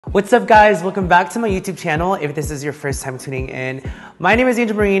What's up guys, welcome back to my YouTube channel. If this is your first time tuning in, my name is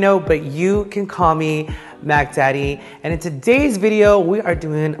Merino, but you can call me Mac Daddy. And in today's video, we are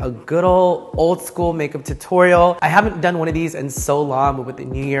doing a good old school makeup tutorial. I haven't done one of these in so long, but with the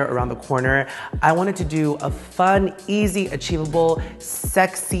new year around the corner, I wanted to do a fun, easy, achievable,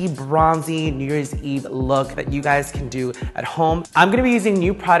 sexy, bronzy New Year's Eve look that you guys can do at home. I'm gonna be using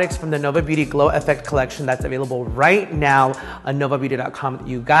new products from the Nova Beauty Glow Effect collection that's available right now on novabeauty.com that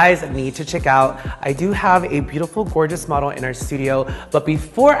you guys need to check out. I do have a beautiful, gorgeous model in our studio, but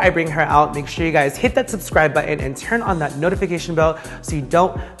before I bring her out, make sure you guys hit that subscribe button and turn on that notification bell so you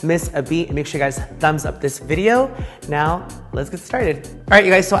don't miss a beat, and make sure you guys thumbs up this video. Now, let's get started. All right,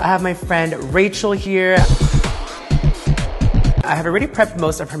 you guys, so I have my friend Rachel here. I have already prepped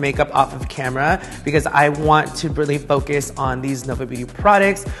most of her makeup off of camera because I want to really focus on these Nova Beauty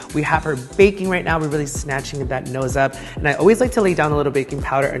products. We have her baking right now. We're really snatching that nose up. And I always like to lay down a little baking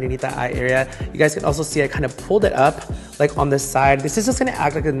powder underneath that eye area. You guys can also see I kind of pulled it up like on the side. This is just gonna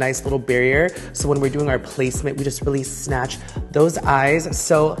act like a nice little barrier. So when we're doing our placement, we just really snatch those eyes.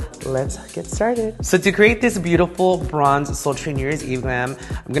 So let's get started. So to create this beautiful bronze sultry New Year's Eve glam,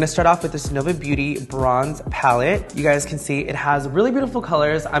 I'm gonna start off with this Nova Beauty bronze palette. You guys can see it has really beautiful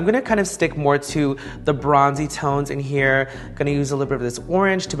colors. I'm gonna kind of stick more to the bronzy tones in here. Gonna use a little bit of this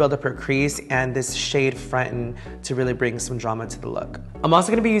orange to build up her crease and this shade frontin' to really bring some drama to the look. I'm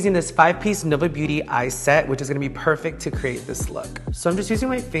also gonna be using this 5-piece Nova Beauty eye set, which is gonna be perfect to create this look. So I'm just using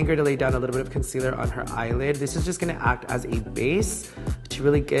my finger to lay down a little bit of concealer on her eyelid. This is just gonna act as a base to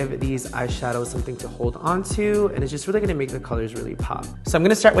really give these eyeshadows something to hold on to, and it's just really gonna make the colors really pop. So I'm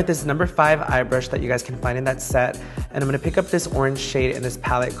gonna start with this number 5 eye brush that you guys can find in that set, and I'm gonna pick up this orange shade in this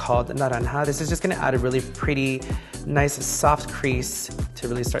palette called Naranja. This is just gonna add a really pretty, nice, soft crease to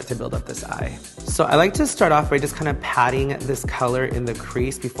really start to build up this eye. So I like to start off by just kind of patting this color in the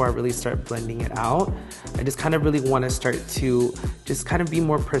crease before I really start blending it out. I just kind of really wanna start to just kind of be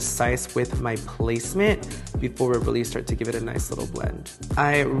more precise with my placement before we really start to give it a nice little blend.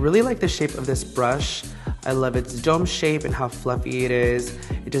 I really like the shape of this brush. I love its dome shape and how fluffy it is.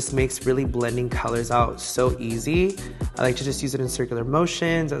 It just makes really blending colors out so easy. I like to just use it in circular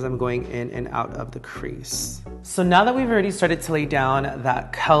motions as I'm going in and out of the crease. So now that we've already started to lay down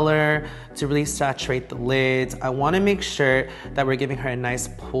that color to really saturate the lids, I wanna make sure that we're giving her a nice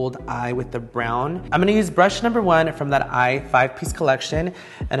pulled eye with the brown. I'm gonna use brush number 1 from that eye 5-piece collection,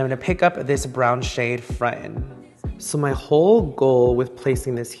 and I'm gonna pick up this brown shade frontin'. So my whole goal with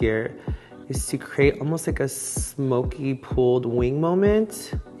placing this here is to create almost like a smoky pulled wing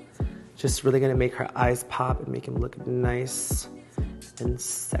moment. Just really gonna make her eyes pop and make him look nice and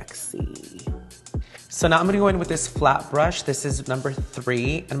sexy. So now I'm gonna go in with this flat brush. This is number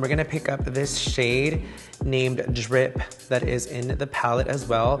 3, and we're gonna pick up this shade named Drip that is in the palette as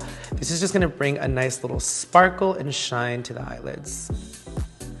well. This is just gonna bring a nice little sparkle and shine to the eyelids.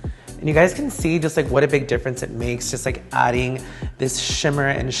 And you guys can see just like what a big difference it makes, just like adding this shimmer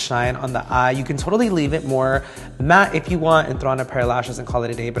and shine on the eye. You can totally leave it more matte if you want and throw on a pair of lashes and call it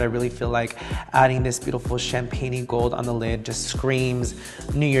a day, but I really feel like adding this beautiful champagne-y gold on the lid just screams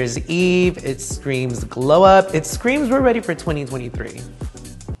New Year's Eve, it screams glow up, it screams we're ready for 2023.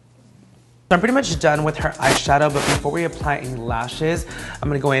 So I'm pretty much done with her eyeshadow, but before we apply any lashes, I'm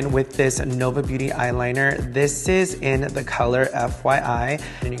gonna go in with this Nova Beauty eyeliner. This is in the color FYI,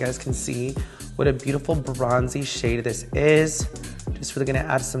 and you guys can see what a beautiful bronzy shade this is. Just really gonna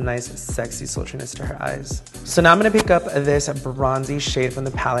add some nice sexy sultriness to her eyes. So now I'm gonna pick up this bronzy shade from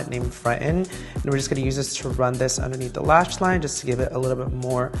the palette named Frontin', and we're just gonna use this to run this underneath the lash line just to give it a little bit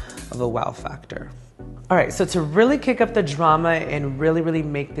more of a wow factor. All right, so to really kick up the drama and really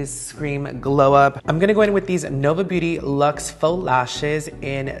make this scream glow up, I'm gonna go in with these Nova Beauty Luxe Faux lashes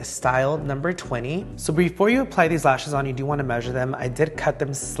in style number 20. So before you apply these lashes on, you do wanna measure them. I did cut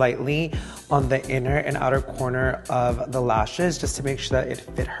them slightly on the inner and outer corner of the lashes just to make sure that it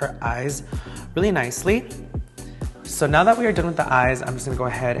fit her eyes really nicely. So now that we are done with the eyes, I'm just gonna go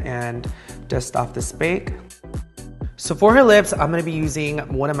ahead and dust off this bake. So for her lips, I'm gonna be using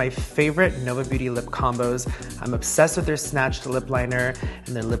one of my favorite Nova Beauty lip combos. I'm obsessed with their Snatched lip liner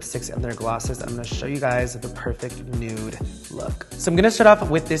and their lipsticks and their glosses. I'm gonna show you guys the perfect nude look. So I'm gonna start off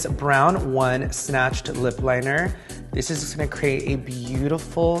with this brown 1 Snatched lip liner. This is just gonna create a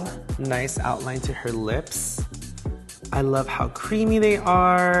beautiful, nice outline to her lips. I love how creamy they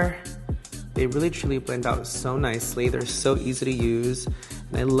are. They really truly blend out so nicely. They're so easy to use.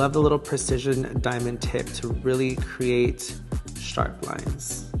 And I love the little precision diamond tip to really create sharp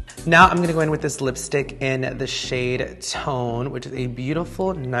lines. Now I'm gonna go in with this lipstick in the shade Tone, which is a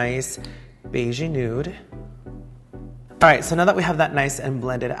beautiful, nice beigey nude. All right, so now that we have that nice and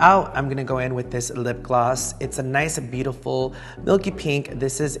blended out, I'm gonna go in with this lip gloss. It's a nice, beautiful, milky pink.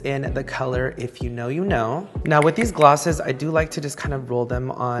 This is in the color If You Know, You Know. Now with these glosses, I do like to just kind of roll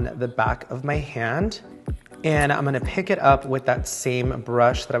them on the back of my hand. And I'm gonna pick it up with that same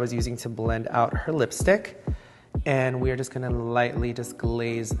brush that I was using to blend out her lipstick. And we are just gonna lightly just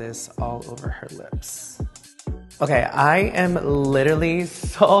glaze this all over her lips. Okay, I am literally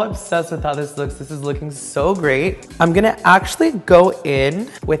so obsessed with how this looks. This is looking so great. I'm gonna actually go in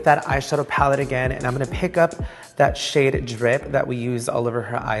with that eyeshadow palette again, and I'm gonna pick up that shade Drip that we use all over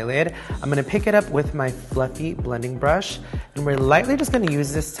her eyelid. I'm gonna pick it up with my fluffy blending brush, and we're lightly just gonna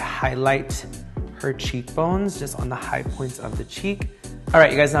use this to highlight her cheekbones, just on the high points of the cheek. All right,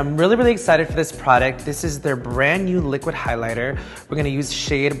 you guys, I'm really excited for this product. This is their brand new liquid highlighter. We're gonna use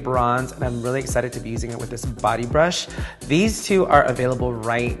shade Bronze, and I'm really excited to be using it with this body brush. These two are available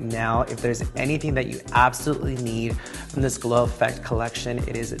right now. If there's anything that you absolutely need from this Glow Effect collection,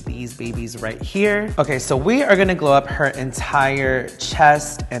 it is these babies right here. Okay, so we are gonna glow up her entire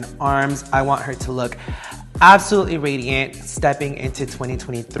chest and arms. I want her to look absolutely radiant, stepping into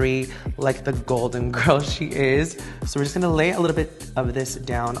 2023 like the golden girl she is. So we're just gonna lay a little bit of this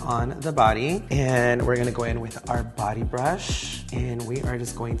down on the body, and we're gonna go in with our body brush, and we are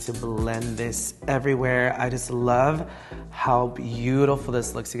just going to blend this everywhere. I just love how beautiful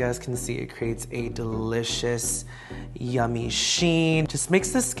this looks. You guys can see it creates a delicious, yummy sheen. Just makes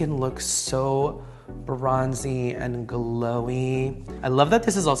the skin look so bronzy and glowy. I love that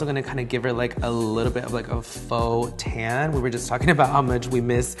this is also gonna kind of give her like a little bit of like a faux tan. We were just talking about how much we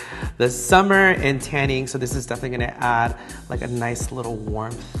miss the summer and tanning, so this is definitely gonna add like a nice little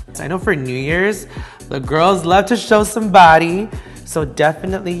warmth. So I know for New Year's, the girls love to show some body, so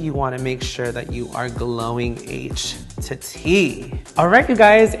definitely you wanna make sure that you are glowing H to T. All right, you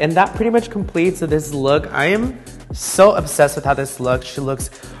guys, and that pretty much completes this look. I am so obsessed with how this looks. She looks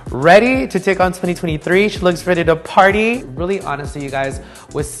ready to take on 2023. She looks ready to party. Really, honestly, you guys,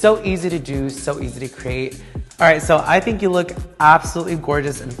 was so easy to do, so easy to create. All right, so I think you look absolutely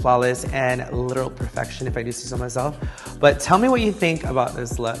gorgeous and flawless and literal perfection, if I do say so myself. But tell me what you think about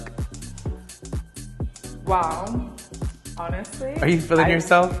this look. Wow. Honestly. Are you feeling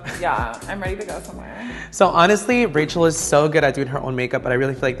yourself? Yeah, I'm ready to go somewhere. So honestly, Rachel is so good at doing her own makeup, but I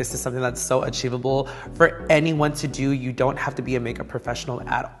really feel like this is something that's so achievable for anyone to do. You don't have to be a makeup professional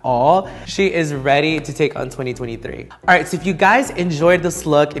at all. She is ready to take on 2023. All right, so if you guys enjoyed this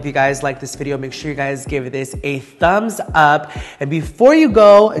look, if you guys like this video, make sure you guys give this a thumbs up. And before you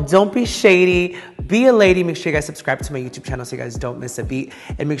go, don't be shady, be a lady. Make sure you guys subscribe to my YouTube channel so you guys don't miss a beat.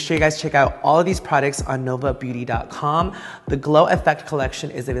 And make sure you guys check out all of these products on novabeauty.com. The Glow Effect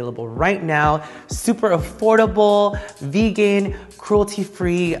collection is available right now. Super affordable, vegan,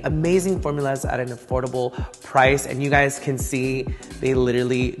 cruelty-free, amazing formulas at an affordable price. And you guys can see they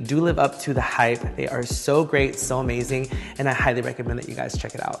literally do live up to the hype. They are so great, so amazing, and I highly recommend that you guys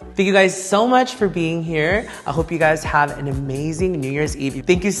check it out. Thank you guys so much for being here. I hope you guys have an amazing New Year's Eve.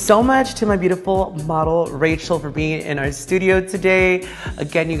 Thank you so much to my beautiful model, Rachel, for being in our studio today.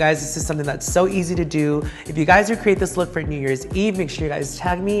 Again, you guys, this is something that's so easy to do. If you guys recreate this look for New Year's Eve, make sure you guys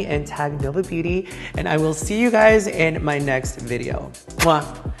tag me and tag Nova Beauty, and I will see you guys in my next video.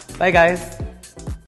 Mwah. Bye, guys.